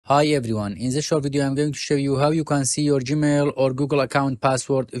Hi everyone, in this short video I'm going to show you how you can see your Gmail or Google account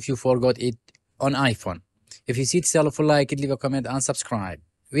password if you forgot it on iPhone. If you see it, tell a like, leave a comment and subscribe.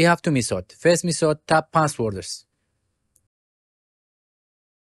 We have two methods. First method, tap passwords.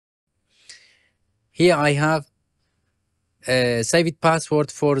 Here I have a saved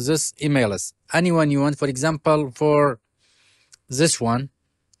password for this emails. Anyone you want, for example, for this one,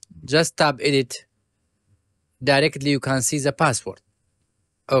 just tap edit. Directly you can see the password.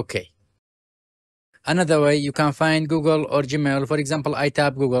 Okay. Another way you can find Google or Gmail. For example, I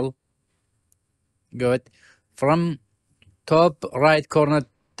tap Google. Good. From top right corner,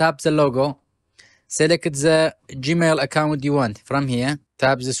 tap the logo. Select the Gmail account you want. From here,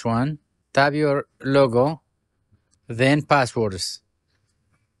 tap this one. Tap your logo. Then passwords.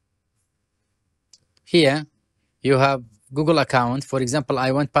 Here, you have Google account. For example,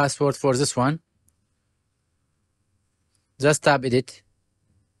 I want password for this one. Just tap edit.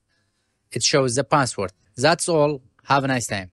 It shows the password. That's all. Have a nice time.